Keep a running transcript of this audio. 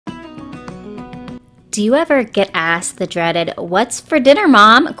Do you ever get asked the dreaded "What's for dinner,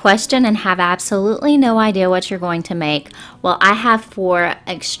 Mom?" question and have absolutely no idea what you're going to make? Well, I have 4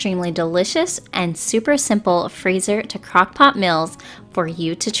 extremely delicious and super simple freezer to crockpot meals for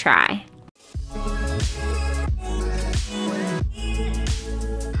you to try.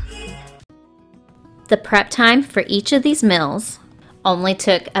 The prep time for each of these meals only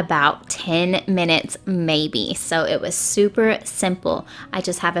took about 10 minutes maybe, so it was super simple. I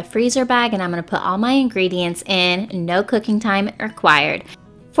just have a freezer bag and I'm going to put all my ingredients in, no cooking time required.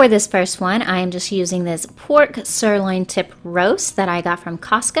 For this first one, I am just using this pork sirloin tip roast that I got from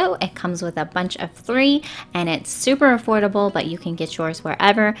Costco. It comes with a bunch of 3 and it's super affordable, but you can get yours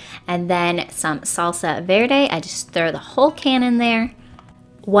wherever. And then some salsa verde. I just throw the whole can in there.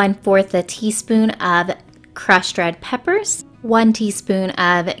 1/4 a teaspoon of crushed red peppers, 1 teaspoon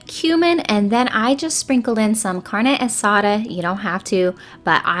of cumin, and then I just sprinkled in some carne asada. You don't have to,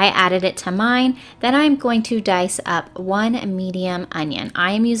 but I added it to mine. Then I'm going to dice up 1 medium onion.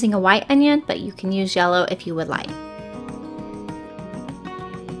 I am using a white onion, but you can use yellow if you would like.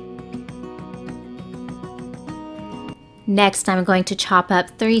 Next, I'm going to chop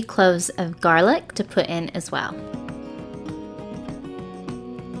up 3 cloves of garlic to put in as well.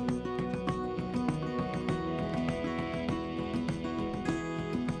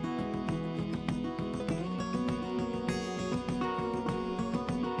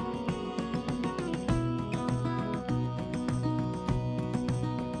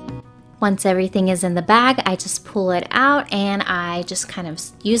 Once everything is in the bag, I just pull it out and I just kind of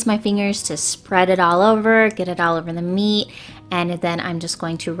use my fingers to spread it all over, get it all over the meat, and then I'm just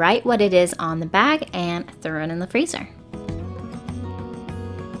going to write what it is on the bag and throw it in the freezer.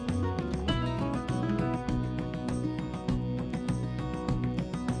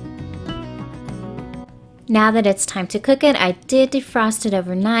 Now that it's time to cook it, I did defrost it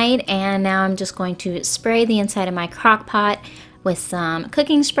overnight, and now I'm just going to spray the inside of my crock pot with some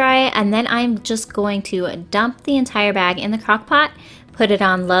cooking spray, and then I'm just going to dump the entire bag in the crock pot, put it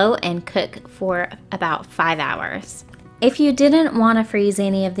on low, and cook for about 5 hours. If you didn't want to freeze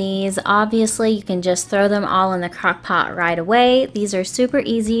any of these, obviously you can just throw them all in the crock pot right away. These are super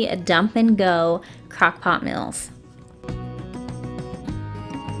easy dump and go crock pot meals.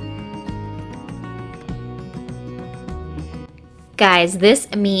 Guys, this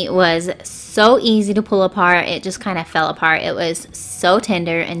meat was so easy to pull apart. It just kind of fell apart. It was so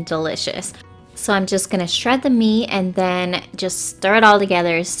tender and delicious. So I'm just going to shred the meat and then just stir it all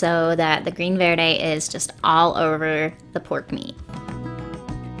together so that the green verde is just all over the pork meat.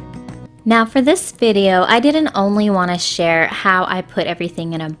 Now for this video, I didn't only want to share how I put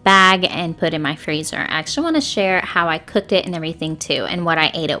everything in a bag and put in my freezer. I actually want to share how I cooked it and everything too, and what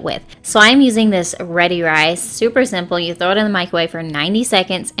I ate it with. So I'm using this ready rice, super simple. You throw it in the microwave for 90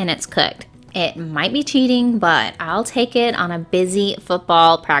 seconds and it's cooked. It might be cheating, but I'll take it on a busy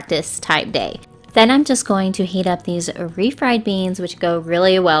football practice type day. Then I'm just going to heat up these refried beans, which go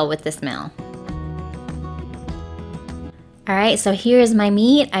really well with this meal. Alright, so here is my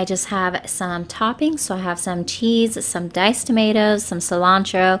meat. I just have some toppings. So I have some cheese, some diced tomatoes, some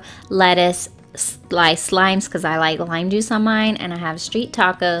cilantro, lettuce, sliced limes because I like lime juice on mine, and I have street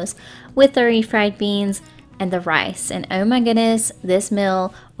tacos with the refried beans and the rice. And oh my goodness, this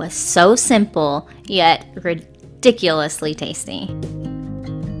meal was so simple yet ridiculously tasty.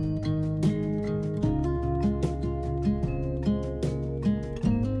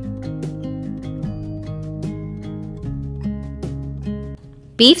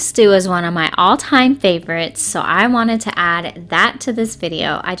 Beef stew is one of my all-time favorites, so I wanted to add that to this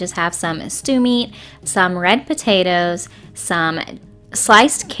video. I just have some stew meat, some red potatoes, some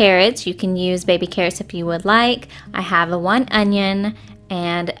sliced carrots. You can use baby carrots if you would like. I have 1 onion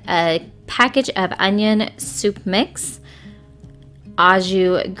and a package of onion soup mix, au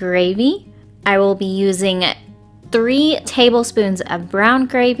jus gravy. I will be using 3 tablespoons of brown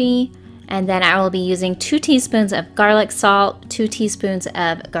gravy, and then I will be using 2 teaspoons of garlic salt, 2 teaspoons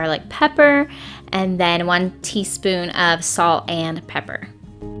of garlic pepper, and then 1 teaspoon of salt and pepper.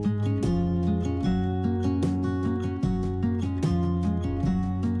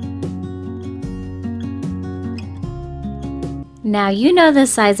 Now you know the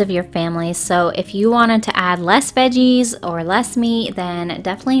size of your family, so if you wanted to add less veggies or less meat, then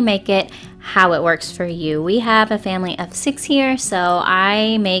definitely make it how it works for you. We have a family of 6 here, so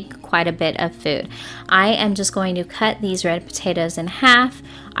I make quite a bit of food. I am just going to cut these red potatoes in half.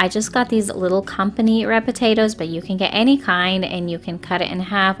 I just got these little company red potatoes, but you can get any kind and you can cut it in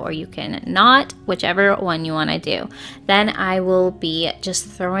half or you can not, whichever one you want to do. Then I will be just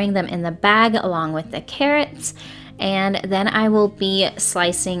throwing them in the bag along with the carrots. And then I will be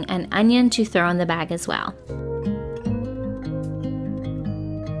slicing an onion to throw in the bag as well.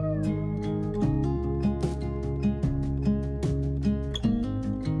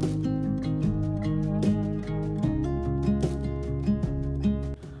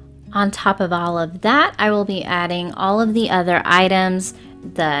 On top of all of that, I will be adding all of the other items,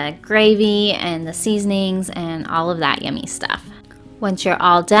 the gravy and the seasonings and all of that yummy stuff. Once you're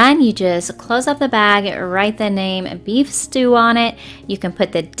all done, you just close up the bag, write the name beef stew on it. You can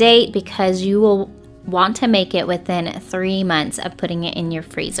put the date because you will want to make it within 3 months of putting it in your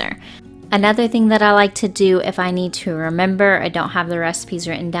freezer. Another thing that I like to do if I need to remember or don't have the recipes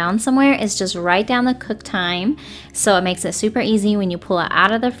written down somewhere is just write down the cook time, so it makes it super easy when you pull it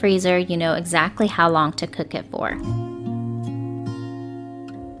out of the freezer. You know exactly how long to cook it for.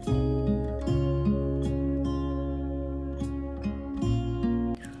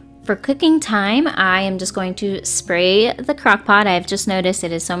 For cooking time, I am just going to spray the crock pot. I've just noticed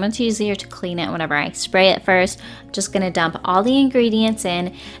it is so much easier to clean it whenever I spray it first. I'm just going to dump all the ingredients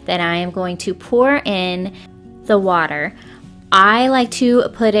in, then I am going to pour in the water. I like to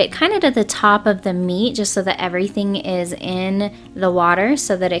put it kind of to the top of the meat just so that everything is in the water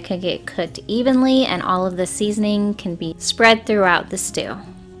so that it can get cooked evenly and all of the seasoning can be spread throughout the stew.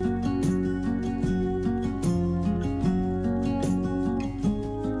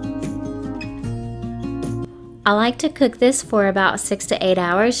 I like to cook this for about 6 to 8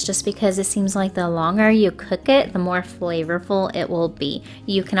 hours just because it seems like the longer you cook it, the more flavorful it will be.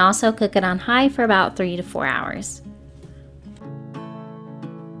 You can also cook it on high for about 3 to 4 hours.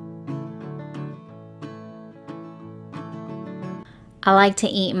 I like to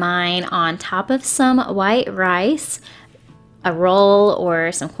eat mine on top of some white rice. A roll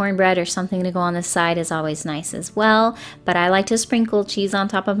or some cornbread or something to go on the side is always nice as well. But I like to sprinkle cheese on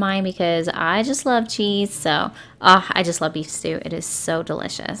top of mine because I just love cheese. So, I just love beef stew. It is so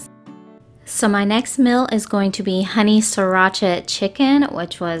delicious. So my next meal is going to be honey sriracha chicken,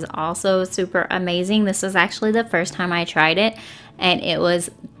 which was also super amazing. This was actually the first time I tried it and it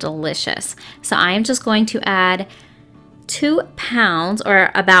was delicious. So I am just going to add 2 pounds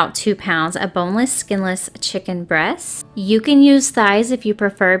or about 2 pounds of boneless, skinless chicken breasts. You can use thighs if you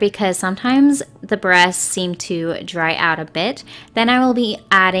prefer because sometimes the breasts seem to dry out a bit. Then I will be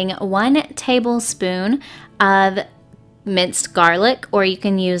adding 1 tablespoon of minced garlic, or you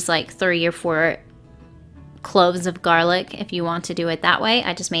can use like 3 or 4 cloves of garlic if you want to do it that way.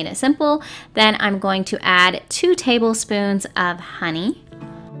 I just made it simple. Then I'm going to add 2 tablespoons of honey.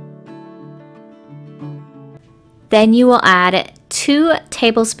 Then you will add 2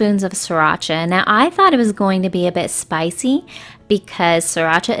 tablespoons of sriracha. Now I thought it was going to be a bit spicy because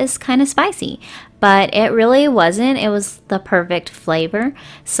sriracha is kind of spicy, but it really wasn't. It was the perfect flavor.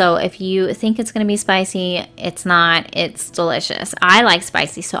 So if you think it's going to be spicy, it's not. It's delicious. I like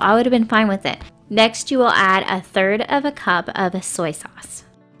spicy, so I would have been fine with it. Next, you will add 1/3 of a cup of soy sauce.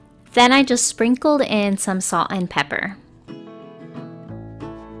 Then I just sprinkled in some salt and pepper.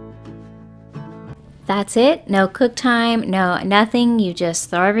 That's it. No cook time, nothing. You just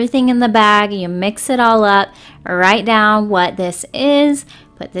throw everything in the bag, you mix it all up, write down what this is,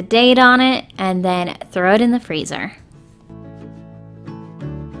 put the date on it, and then throw it in the freezer.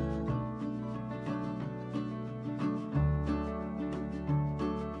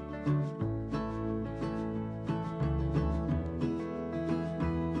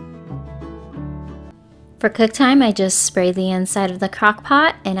 For cook time, I just sprayed the inside of the crock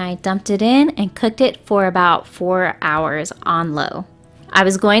pot and I dumped it in and cooked it for about 4 hours on low. I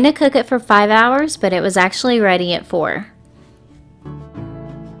was going to cook it for 5 hours, but it was actually ready at 4.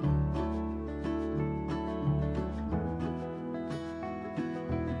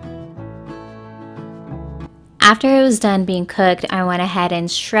 After it was done being cooked, I went ahead and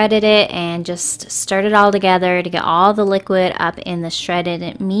shredded it and just stirred it all together to get all the liquid up in the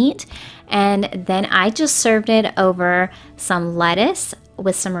shredded meat. And then I just served it over some lettuce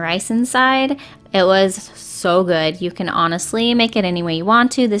with some rice inside. It was so good. You can honestly make it any way you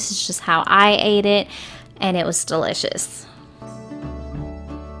want to. This is just how I ate it, and it was delicious.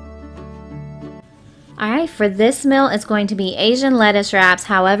 Alright, for this meal, it's going to be Asian lettuce wraps.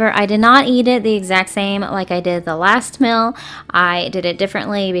 However, I did not eat it the exact same like I did the last meal. I did it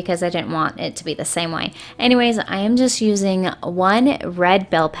differently because I didn't want it to be the same way. Anyways, I am just using 1 red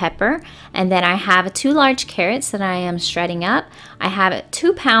bell pepper, and then I have 2 large carrots that I am shredding up. I have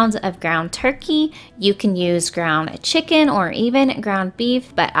 2 pounds of ground turkey. You can use ground chicken or even ground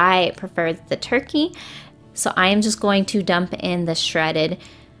beef, but I prefer the turkey. So I am just going to dump in the shredded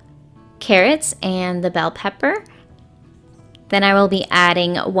carrots and the bell pepper. Then I will be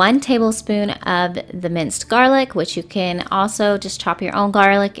adding 1 tablespoon of the minced garlic, which you can also just chop your own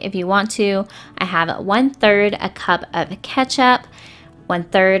garlic if you want to. I have 1/3 a cup of ketchup,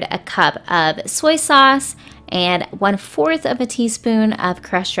 1/3 a cup of soy sauce, and 1/4 of a teaspoon of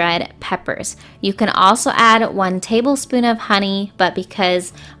crushed red peppers. You can also add 1 tablespoon of honey, but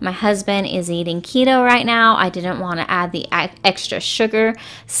because my husband is eating keto right now, I didn't want to add the extra sugar,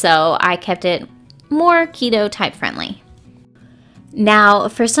 so I kept it more keto type friendly. Now,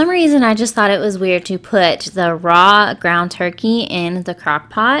 for some reason, I just thought it was weird to put the raw ground turkey in the crock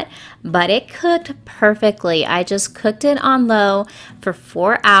pot, but it cooked perfectly. I just cooked it on low for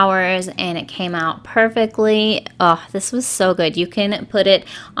 4 hours and it came out perfectly. Oh, this was so good. You can put it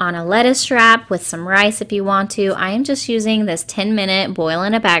on a lettuce wrap with some rice if you want to. I am just using this 10-minute boil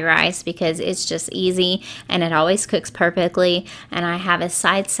in a bag rice because it's just easy and it always cooks perfectly. And I have a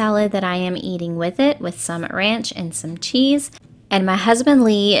side salad that I am eating with it with some ranch and some cheese. And my husband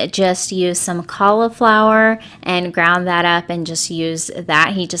Lee just used some cauliflower and ground that up and just used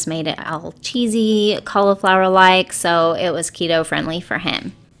that. He just made it all cheesy, cauliflower-like, so it was keto friendly for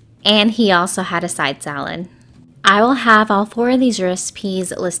him. And he also had a side salad. I will have all 4 of these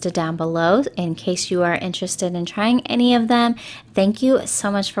recipes listed down below in case you are interested in trying any of them. Thank you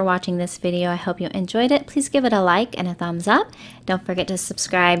so much for watching this video. I hope you enjoyed it. Please give it a like and a thumbs up. Don't forget to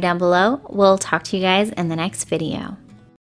subscribe down below. We'll talk to you guys in the next video.